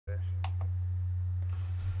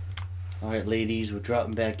Alright, ladies, we're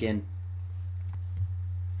dropping back in.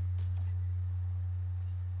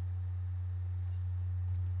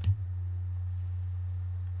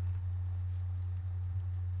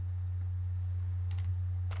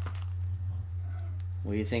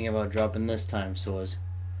 What are you thinking about dropping this time, Soares?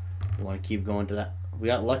 You want to keep going to that? We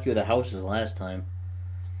got lucky with the houses last time.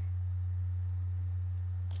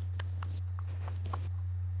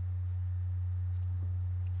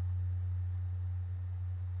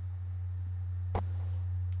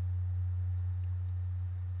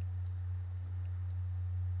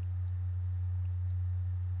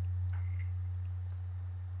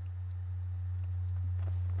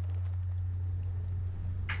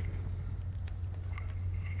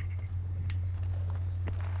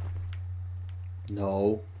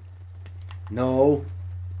 No. No.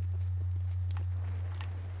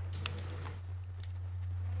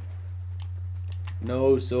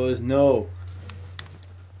 No, Soares, no.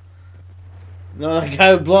 No, that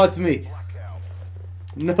guy blocked me. Blackout.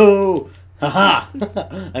 No. Haha.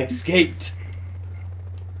 I escaped.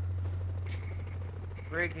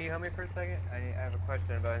 Ray, can you help me for a second? I have a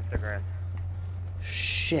question about Instagram.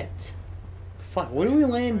 Shit. Fuck, where do we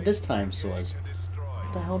land this time, Soares?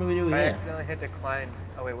 What the hell do we do I here? accidentally hit decline.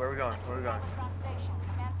 Oh wait, where are we going? Where are we going?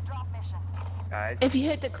 Guys, If you hit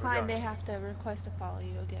where are we decline, going? they have to request to follow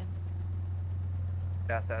you again.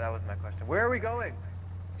 That was my question. Where are we going?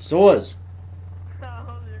 Soares.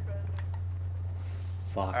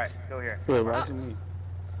 Fuck. Alright, go here. Wait, why is it me?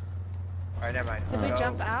 Alright, never mind. Did we Go-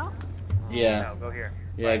 jump out? Yeah. No, go here.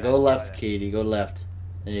 Yeah, Right, go I left, saw that. Katie. Go left.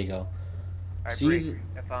 There you go. Alright, See Bree, th-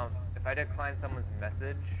 if I decline someone's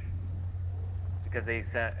message because they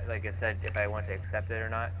sent, like it said, if I want to accept it or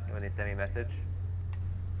not when they send me a message.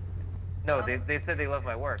 No, they said they love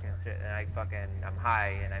my work and shit, and I'm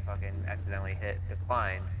high and I fucking accidentally hit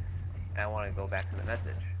decline, and I want to go back to the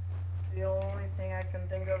message. The only thing I can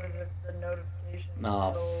think of is if the notification.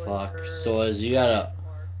 Oh, still fuck. is Soares,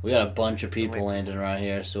 we got a bunch of people landing around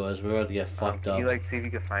here, Soares. We're about to get fucked Can up. you like see if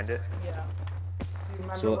you can find it? Yeah. Do you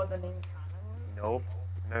remember So- what the name comment was? Nope.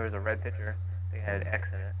 There was a red picture. They had an X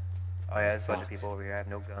in it. Oh yeah, there's a bunch of Fuck. people over here. I have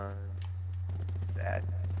no guns. Sad.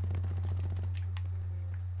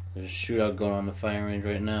 There's a shootout going on in the firing range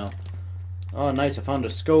right now. Oh, nice. I found a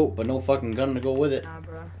scope, but no fucking gun to go with it. Nah,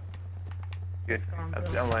 bro. Good.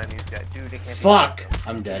 I'm letting these guys. Dude, they can't be Fuck! stored.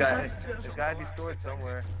 I'm dead. There's gotta be stored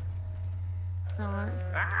somewhere. Not.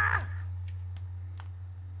 Ah!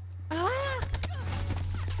 Ah!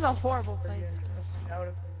 This is a horrible place. Find out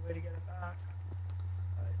if there's a way to get it back.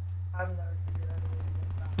 I've never figured out a way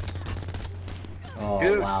to get it back. Oh,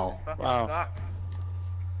 Dude, wow. fucking Wow. sucks.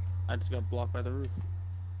 I just got blocked by the roof.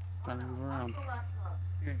 Trying to move around.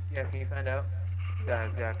 Dude, yeah, can you find out?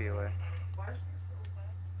 There's gotta be a way. I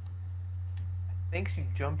think she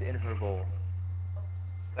jumped in her bowl.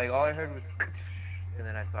 Like, all I heard was and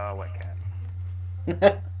then I saw a wet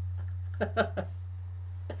cat.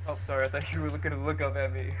 Oh, sorry, I thought you were looking to look up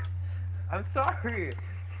at me. I'm sorry!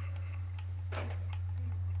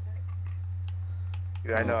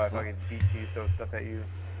 Dude, I know I fucking beat you, throw stuff at you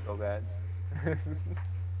so bad.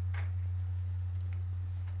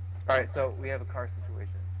 Alright, so we have a car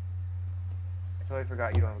situation. I totally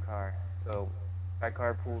forgot you don't have a car. So, if I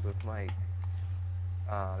carpooled with Mike,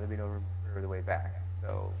 there'd be no room for the way back.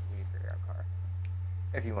 So, we need to figure out a car.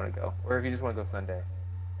 If you want to go. Or if you just want to go Sunday.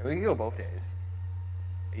 And we can go both days.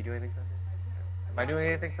 Are you doing anything Sunday? Am I doing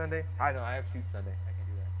anything Sunday? I know, I have shoot Sunday. I can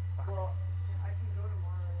do that. Fuck. Well, I can go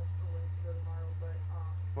tomorrow. It's too late to go tomorrow,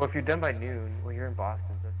 but Well, if you're done by noon, well, you're in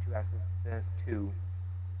Boston, so that's 2 hours, then it's 2.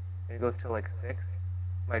 And it goes till like 6.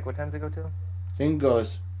 Mike, what time does it go till?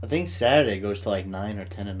 I think Saturday goes to like 9 or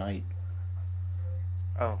 10 at night.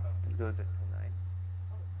 Oh, it goes till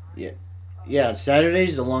 9. Yeah,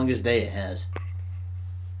 Saturday's the longest day it has.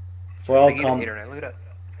 For I all think either 8 or 9. Look it up.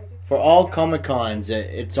 for all Comic Cons,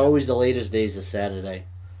 it's always the latest days of Saturday.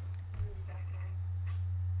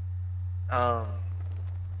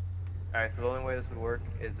 Alright, so the only way this would work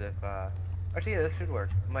is if, actually, yeah, this should work.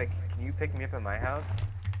 Mike, can you pick me up at my house?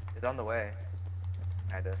 It's on the way.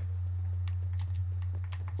 Kinda.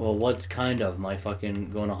 Well, what's kind of? My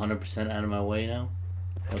fucking going 100% out of my way now?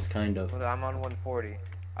 What's kind of? Well, I'm on 140.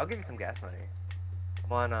 I'll give you some gas money.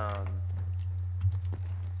 I'm on,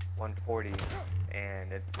 140,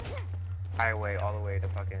 and it's highway all the way to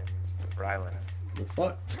fucking Rhode Island. The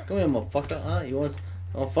fuck? Come here, motherfucker. Huh? You want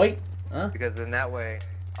to fight? Huh? Because in that way,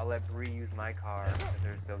 I'll let Bree use my car if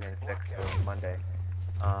they're still getting fixed till Monday.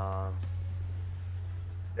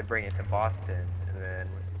 They bring it to Boston, and then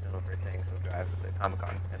when she's done with her things, we'll drive to the Comic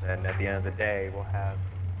Con. And then at the end of the day, we'll have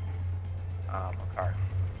a car.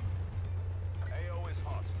 AO is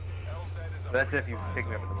hot. LZ That's if you pick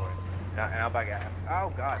me up in the morning. And I'll buy gas.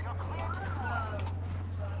 Oh god.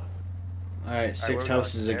 Alright, 6 where we going?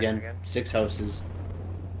 houses There again. again? 6 houses.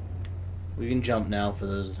 We can jump now for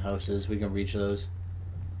those houses. We can reach those.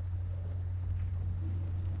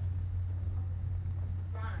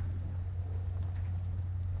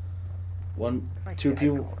 My Two dad's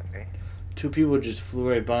people. calling me. 2 people just flew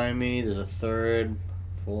right by me. There's a third, My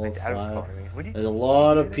 4, dad was 5. calling me. What do you There's a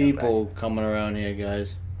lot of what do you do people coming around here,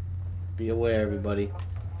 guys. Be aware, everybody.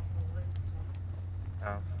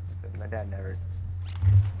 Oh, my dad never.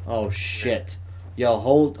 Oh shit. Yo,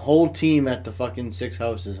 whole team at the fucking 6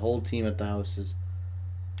 houses. Whole team at the houses.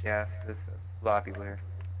 Yeah, there's a lot of people here.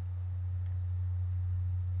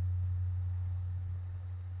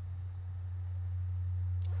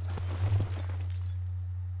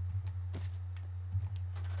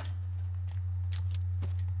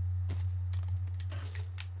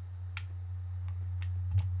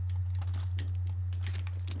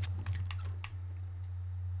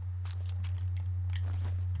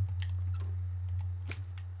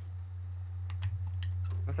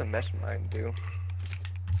 What's a mesh mine do?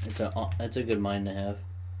 It's a good mine to have.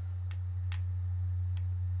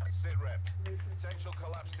 Sit rep. Potential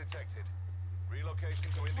collapse detected. Relocation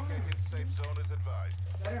to indicated safe zone is advised.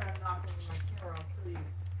 Better have knocked over my camera, I'll kill you.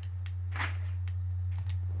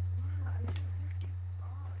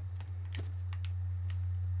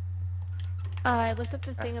 I looked up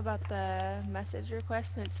the thing about the message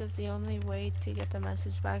request, and it says the only way to get the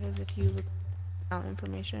message back is if you look account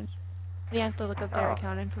information. You have to look up their Oh.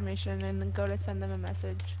 account information and then go to send them a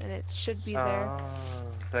message, and it should be there. Oh,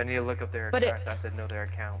 so I need to look up their But account. I have to know their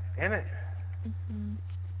account. Damn it. Mhm. You don't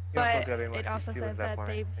But look up anyone. it also You says look that for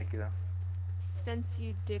me. they, Thank you though. since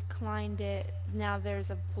you declined it, now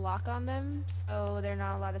there's a block on them, so they're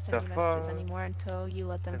not allowed to send The you messages fuck? anymore until you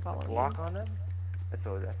let them There's a follow block you. on them? That's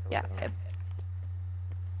so. Yeah.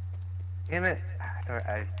 Damn it.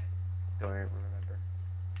 I don't even remember.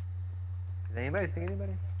 Did anybody see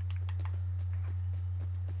anybody?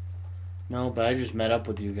 No, but I just met up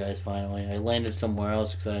with you guys finally. I landed somewhere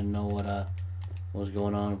else because I didn't know what was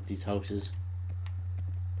going on with these houses.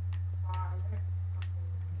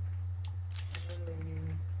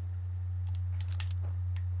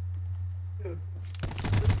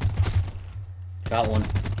 Got one.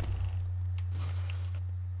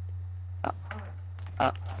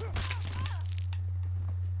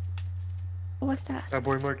 What's that? That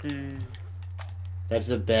boy Marky. That's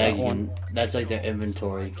the bag. Got You one. can, that's like their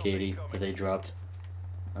inventory, Katie, that they dropped.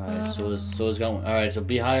 Alright, so it's going. Alright, so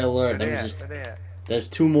be high alert. Where Let me they at? just. Where they at? There's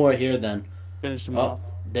 2 more here then. Finish them Oh, off.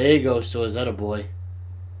 there you go. So is that a boy?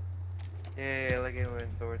 Yeah, I like it when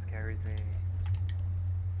Soares carries me.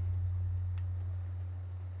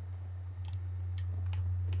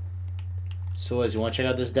 So as you want to check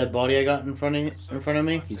out this dead body I got in front of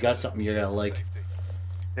me? He's got something you're gonna like.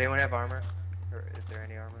 Does anyone have armor? Or is there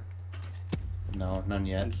any armor? No, none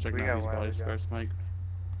yet. I'm just checking We out got these one, bodies we got- first, Mike.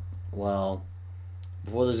 Well,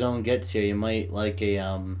 before the zone gets here, you might like a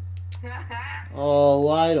oh,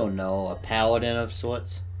 I don't know, a paladin of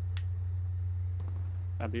sorts.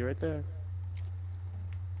 I'll be right there.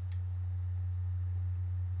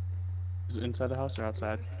 Is it inside the house or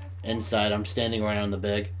outside? Inside, I'm standing right on the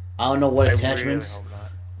bag. I don't know what I attachments. Really hope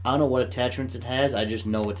not. I don't know what attachments it has. I just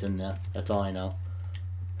know it's in there. That's all I know.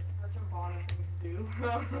 Such a bonus thing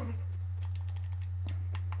to do.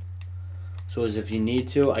 So as if you need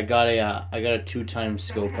to, I got a 2x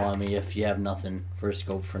scope on me. If you have nothing for a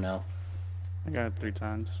scope for now. I got it 3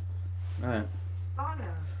 times. All right.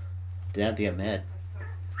 Donna. Didn't have to get mad.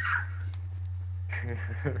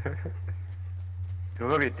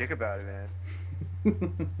 Don't be a dick about it,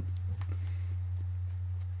 man.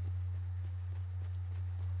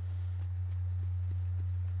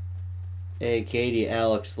 Hey, Katie,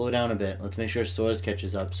 Alex, slow down a bit. Let's make sure Soares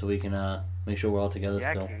catches up so we can make sure we're all together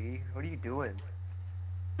Yeah, still. Katie, what are you doing?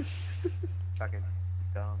 Fucking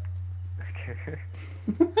dumb.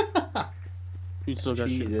 You still got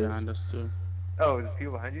shit Jesus. behind us too. Oh, there's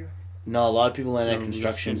people behind you? No, a lot of people in that No, there's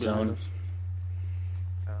construction shit behind zone. us.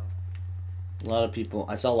 Oh. A lot of people.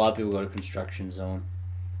 I saw a lot of people go to construction zone.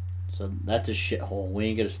 So that's a shithole. We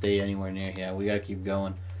ain't gonna stay anywhere near here. We gotta keep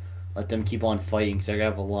going. Let them keep on fighting because I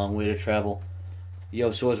have a long way to travel. Yo,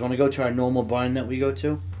 Soares, want to go to our normal barn that we go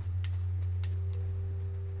to?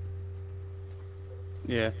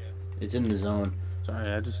 Yeah. It's in the zone. Sorry,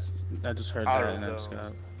 I just heard Out that of and I just zone.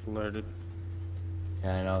 got alerted.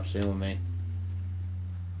 Yeah, I know. Same with me.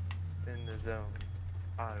 In the zone.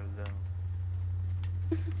 Out of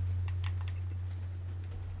zone.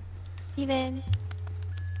 Steven.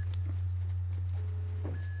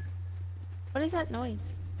 What is that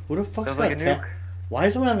noise? Who the fuck's Sounds got like a nuke. Why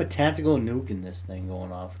does someone have a tactical nuke in this thing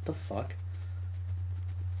going off? What the fuck?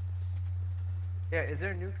 Yeah, is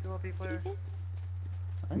there nukes in multiplayer?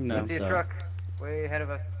 I No. I think see a so. truck way ahead of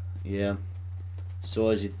us. Yeah. So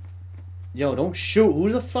as you... Yo, don't shoot.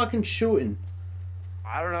 Who's the fucking shooting?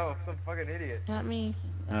 I don't know, some fucking idiot. Not me.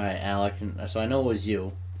 Alright, Alec. So I know it was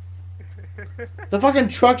you. The fucking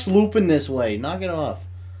truck's looping this way. Knock it off.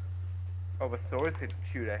 Oh, but Soares could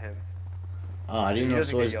shoot at him. Oh, I didn't He know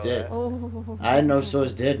doesn't get Soares yelled did. at. Oh. I didn't know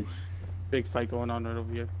Soares did. Big fight going on right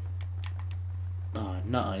over here. Oh,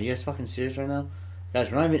 no. You guys fucking serious right now? Guys,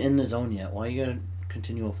 we're not even in the zone yet. Why you gotta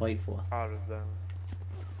continue a fight for? Out of zone.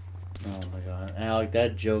 Oh my god. Alec,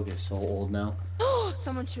 that joke is so old now.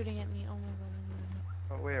 Someone's shooting at me. Oh my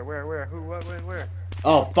god. Oh, where? Who, what, when, where?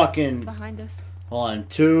 Oh, fucking... Behind us. Hold on.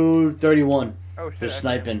 231. Oh, shit. They're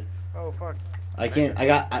sniping. Oh, fuck. I can't...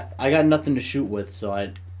 I got nothing to shoot with, so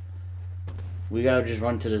I... We gotta just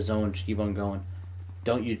run to the zone. Just keep on going.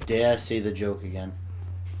 Don't you dare say the joke again.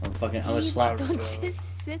 I'm gonna slap... Don't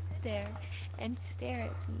just sit there and stare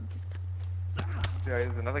at me. Just Yeah,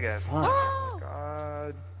 there's another guy. Fuck. Oh,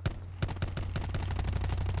 God.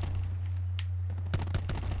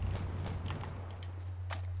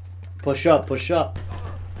 Push up, push up.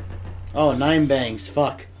 Oh, 9 bangs.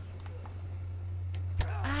 Fuck.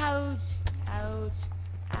 ouch, ouch,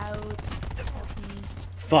 ouch. Help me,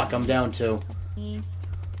 Fuck, I'm down 2. me.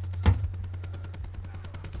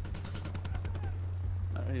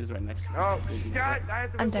 He's right next to me. Oh, shit! I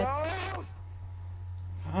have to I'm dead. reload!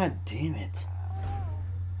 God damn it.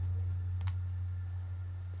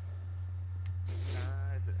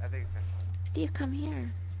 I think it's Steve, come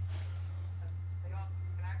here.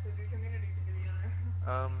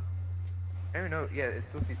 I don't know. Yeah, it's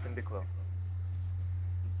supposed to be Cyndaquil.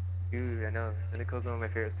 Dude, I know. Cyndaquil's one of my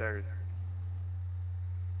favorite starters.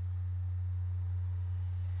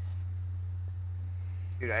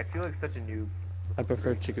 Dude, I feel like such a noob. I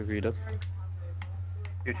prefer Chikorita.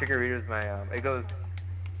 Dude, Chikorita's my, it goes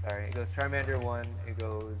Charmander 1, it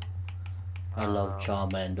goes, I love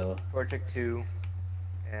Charmander. Torchic 2,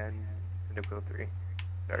 and Cyndaquil 3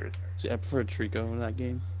 starters. See, I prefer Trico in that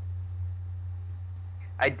game.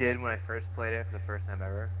 I did when I first played it for the first time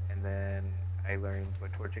ever, and then I learned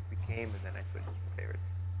what Torchic became, and then I switched to my favorites.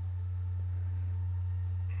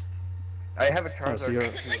 I have a Charizard so you're-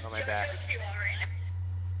 tattoo on my back.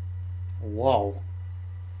 Whoa.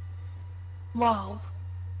 Wow.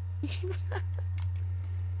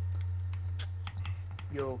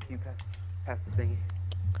 Yo, can you pass the thingy?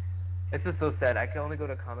 This is so sad. I can only go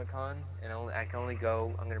to Comic-Con, and I can only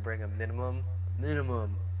go, I'm gonna bring a minimum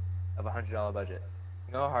of $100 budget.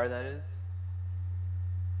 You know how hard that is?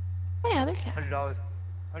 Yeah, they're cat.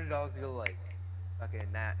 $100 to go like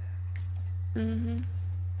fucking that. Mm-hmm.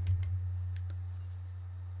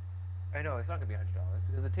 I know it's not gonna be $100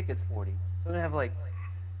 because the ticket's $40. So I'm gonna have like,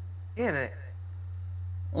 damn it.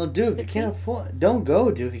 Well, dude, if you can't afford... Don't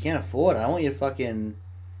go, dude, if you can't afford it. I don't want you to fucking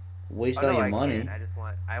waste all no, your I money. can't.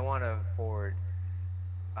 I want to afford.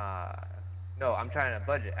 No, I'm trying to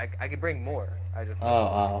budget. I could bring more. I just.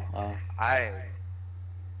 Oh.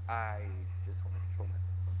 I just want to control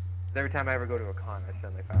myself. Every time I ever go to a con, I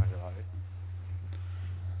spend like $500.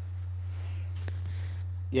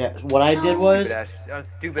 Yeah, what I did was...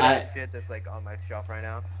 Stupid ass shit that's like on my shelf right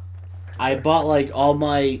now. I bought like all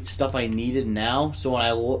my stuff I needed now, so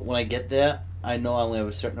when I get there, I know I only have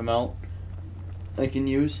a certain amount I can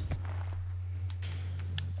use.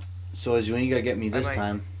 So as you ain't gonna get me this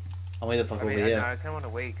time, I'll wait the fuck over here. I kind of want to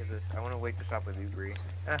wait because I want to wait to shop with you, Bree.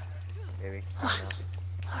 Maybe. I don't know.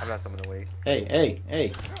 I've got someone to wait. Hey.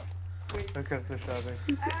 Okay, so shopping.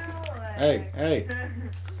 Hey.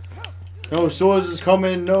 No, Soares is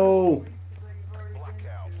coming, no!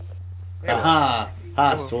 Blackout. Aha!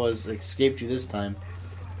 Ha, Soares escaped you this time.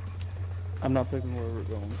 I'm not picking where we're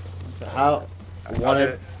going. How? I'll do Wanted...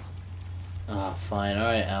 it. Ah, fine.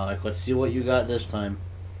 Alright, Alec. Let's see what you got this time.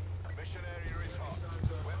 Mission area is hot.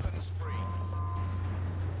 Weapons free.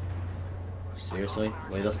 Seriously?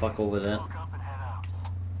 Way the fuck over there.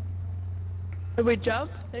 Did we jump?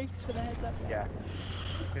 Thanks for the heads up. Yeah.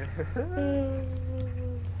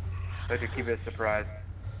 I could keep it a surprise.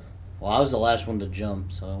 Well, I was the last one to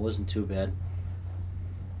jump, so it wasn't too bad.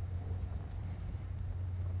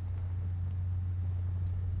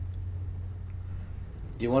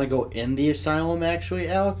 Do you want to go in the asylum, actually,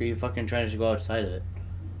 Alec, or are you fucking trying to go outside of it?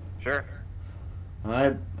 Sure.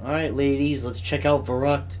 Alright, ladies, let's check out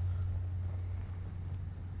Verrucht.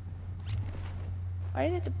 Why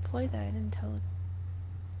did it deploy that? I didn't tell it.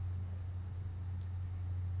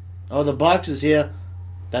 Oh, the box is here.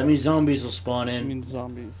 That means zombies will spawn I in. mean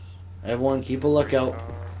zombies. Everyone, keep a lookout.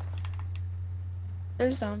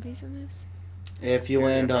 There's zombies in this? If you Yeah,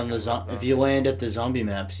 land yeah, on the if you land at the zombie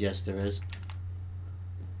maps, yes, there is.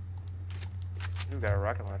 You got a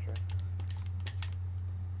rocket launcher.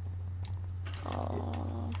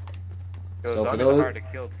 Oh. Those So for zombies those- are hard to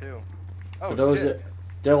kill too. Oh, For those shit. that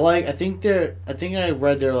they're like, I think I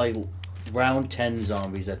read they're like round 10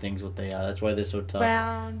 zombies. I think is what they are. That's why they're so tough.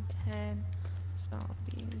 Round 10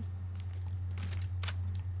 zombies.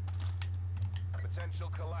 Potential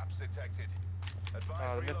collapse detected. Advise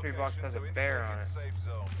Oh, the mystery box has a relocation to bear on indicated it. safe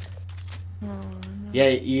zone. Oh, no. Yeah,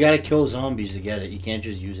 you gotta kill zombies to get it. You can't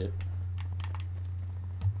just use it.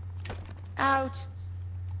 Ouch.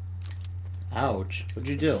 Ouch! What'd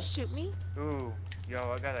you do? Shoot me? Ooh, yo,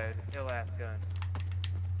 I got a ill ass gun.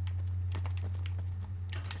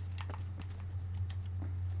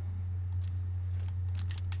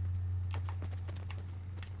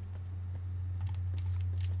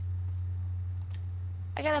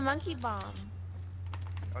 I got a monkey bomb.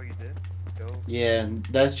 Oh, you did? Go. Yeah,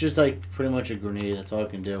 that's just like pretty much a grenade. That's all I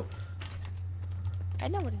can do. I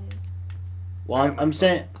know what it is. Well,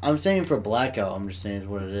 I'm saying for Blackout, I'm just saying is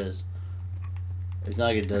what it is. It's not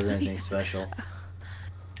like it does anything special.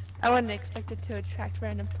 I wouldn't expect it to attract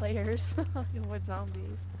random players with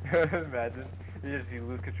zombies. Imagine. You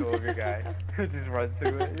lose control of your guy. Just runs to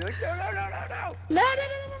it. You're like, no, no, no, no, no! No, no,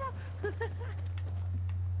 no, no, no.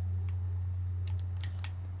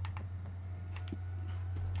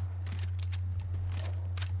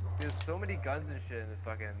 There's so many guns and shit in this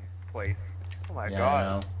fucking place. Oh my Yeah, god. I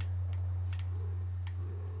know.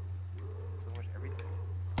 So much everything.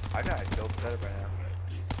 I got a dope setup right now.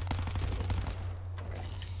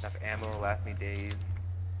 Enough ammo to last me days.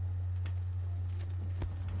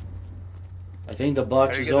 I think the How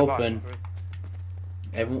box do you is get the box? open. Where's-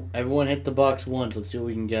 Everyone hit the box once. Let's see what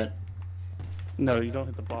we can get. No, you don't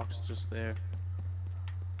hit the box, it's just there.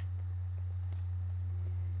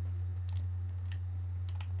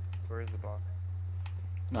 Where is the box?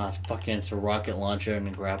 Nah, it's a rocket launcher and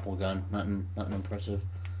a grapple gun. Nothing impressive.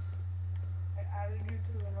 I added you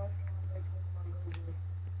to the restaurant like with my logo.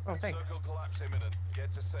 Oh, thanks. Circle collapse imminent.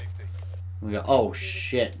 Get to safety. We got. Oh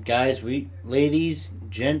shit, guys! Ladies,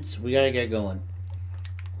 gents, we gotta get going.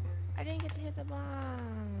 I didn't get to hit the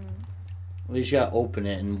bomb. We just gotta open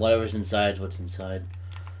it, and whatever's inside is what's inside.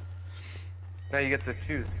 Now you get to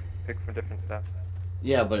choose. Pick from different stuff.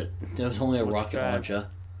 Yeah, but there was only a What's rocket drive? launcher.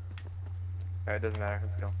 Alright, it doesn't matter.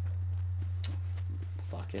 Let's go.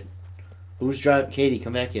 Fuck it. Who's driving? Katie,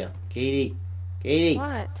 come back here. Katie,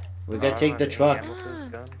 What? we Oh, gotta I take don't the have any truck. ammo for this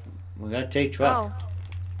gun. We gotta take truck. Oh,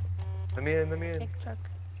 Let me in, let me in. big truck.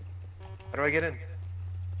 How do I get in?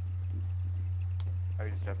 Oh,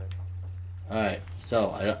 you just jump in. All right.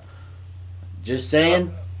 So I don't. Just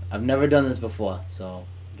saying, I've never done this before, so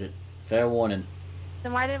just fair warning.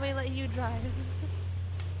 Then why did we let you drive?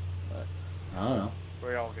 I don't know.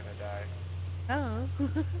 We're all gonna die. Oh.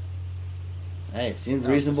 Hey, it seems No,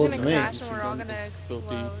 reasonable it's to gonna me. crash. And we're all Machine gun gonna is filthy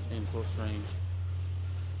explode. in close range.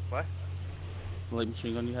 What? The light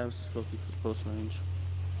machine gun you have is filthy close range.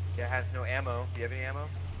 Yeah, it has no ammo. Do you have any ammo?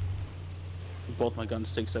 Both my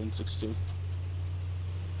guns take 7.62.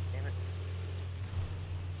 Damn it.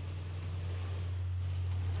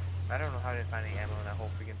 I don't know how to find any ammo in that whole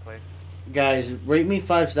freaking place. Guys, rate me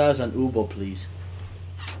 5 stars on Uber, please.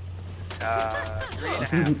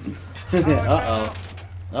 3.5.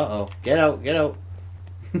 Uh oh. Get out.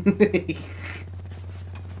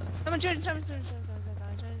 Someone shooting, someone shooting.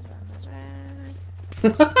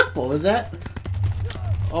 What was that?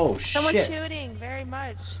 Oh Someone shit. shooting, very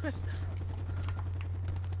much. I hit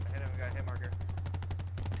him, we got a hit marker.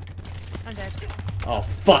 I'm dead. Oh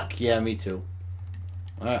fuck. Yeah, me too.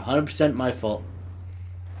 Alright, 100% my fault.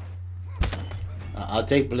 I'll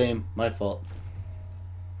take blame. My fault.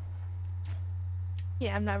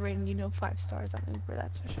 Yeah, I'm not rating you no 5 stars on Uber,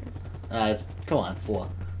 that's for sure. Come on, 4. Where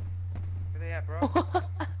they at, bro?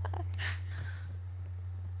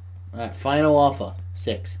 Alright, final offer.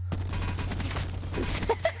 6.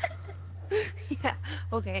 Yeah,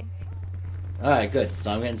 okay. Alright, good.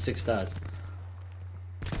 So I'm getting 6 stars.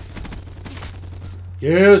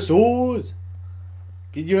 Yeah, Soares!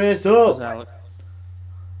 Get your ass How's up! Alec?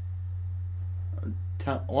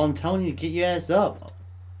 Well, I'm telling you, get your ass up.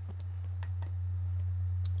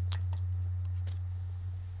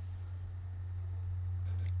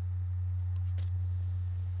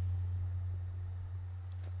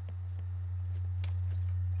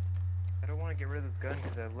 I don't want to get rid of this gun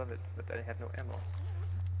because I love it, but I have no ammo.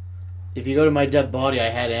 If you go to my dead body, I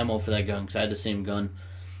had ammo for that gun because I had the same gun.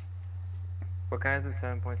 What kind is it?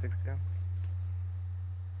 7.62?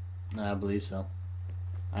 I believe so.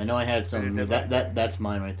 I know I had some. Is it That's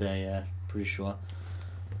mine right there. Yeah, pretty sure.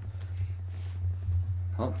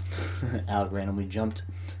 Oh, Alec randomly jumped.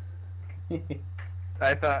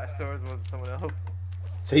 I thought Soares was someone else.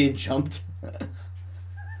 So you jumped.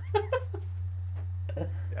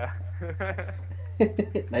 Yeah.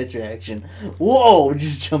 Nice reaction. Whoa!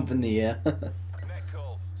 Just jump in the air. Net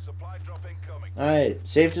call. Supply drop incoming. All right.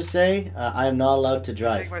 Safe to say, I am not allowed to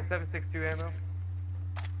drive. Take my 7.62 ammo.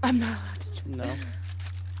 I'm not allowed to. No.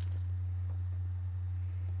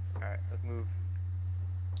 Alright, let's move.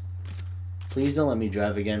 Please don't let me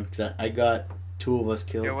drive again, because I got 2 of us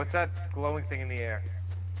killed. Yo, what's that glowing thing in the air?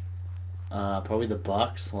 Probably the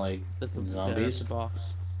box, like That's the zombies. the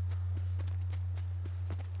box.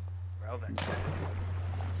 Well then.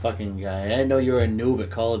 Fucking guy. I didn't know you were a noob at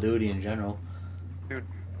Call of Duty in general. Dude,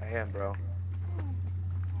 I am, bro.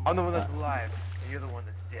 I'm the one that's alive, and you're the one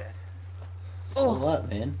that's dead. Oh, what,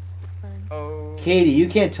 man? Oh. Katie, you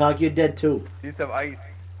can't talk. You're dead too. Use some ice.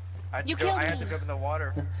 You I killed had to me. jump in the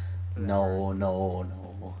water. No.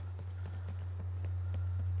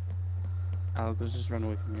 Alec, let's just run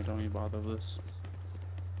away from here. Don't even bother with this.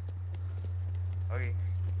 Okay.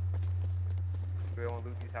 Do we want to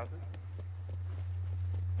loot these houses?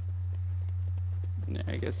 Yeah,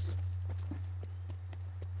 I guess.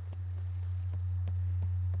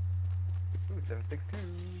 Ooh, 7.62.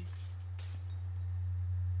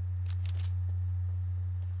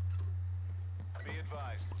 Be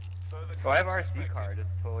advised. Further Oh, I have collapse RC expected. car. I just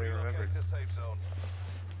totally remembered. Relocate to safe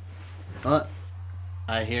zone.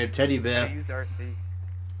 I hear teddy How bear. do you use RC?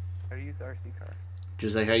 How do you use RC car?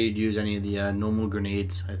 Just like how you'd use any of the normal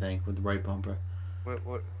grenades, I think, with the right bumper.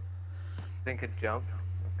 What? Thing could jump.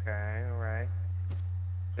 Okay, alright.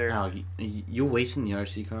 There. Al, you're wasting the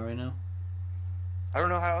RC car right now? I don't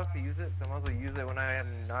know how else to use it, so I might as well use it when I am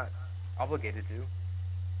not obligated to.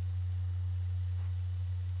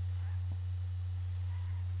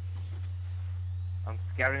 I'm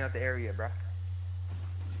scouting out the area, bruh.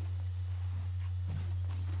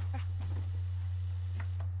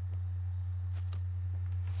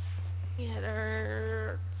 Yeah, it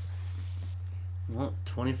hurts. Well,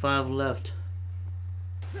 25 left.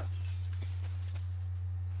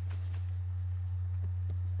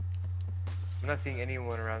 I'm not seeing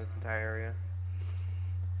anyone around this entire area.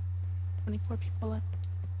 24 people left.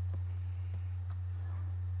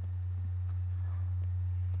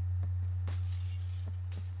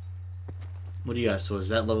 What do you got? So is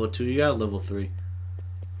that level 2 you got or level 3?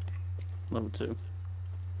 Level 2.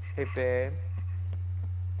 Hey, babe.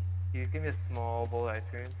 Can you give me a small bowl of ice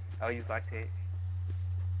cream? I'll use lactate.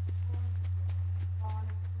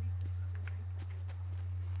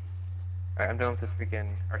 Alright, I'm done with this freaking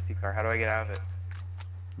RC car. How do I get out of it?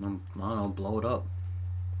 I don't know, blow it up.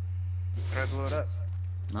 How do I blow it up?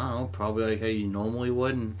 I don't know, probably like how you normally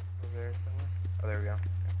would. And Over there somewhere? Oh, there we go.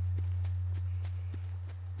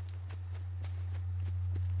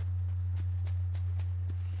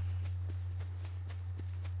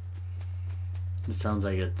 it sounds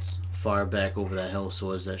like it's far back over that hill,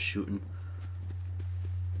 so is that shooting?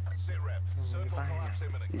 Sit rep. Circle collapse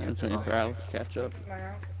imminent. Yeah, it's waiting for Alec to catch up.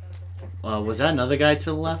 Was that another guy to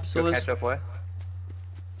the left? So Go is catch up what?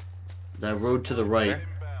 that road to the right?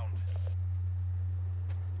 Inbound.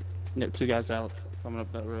 Yep, 2 guys, Alec, coming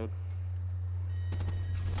up that road.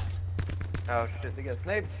 Oh shit, they got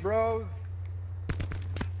snipes, bros!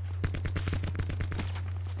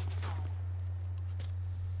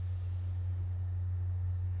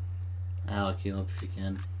 Alec, heal up if you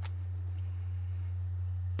can.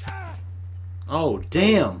 Oh,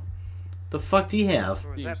 damn! The fuck do you have?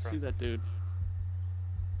 Where was You that see from? that dude?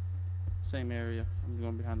 Same area. I'm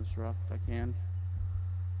going behind this rock if I can.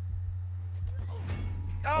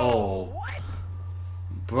 Oh. What?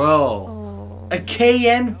 Bro. Oh. A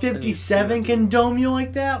KN57 can dome you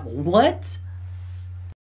like that? What?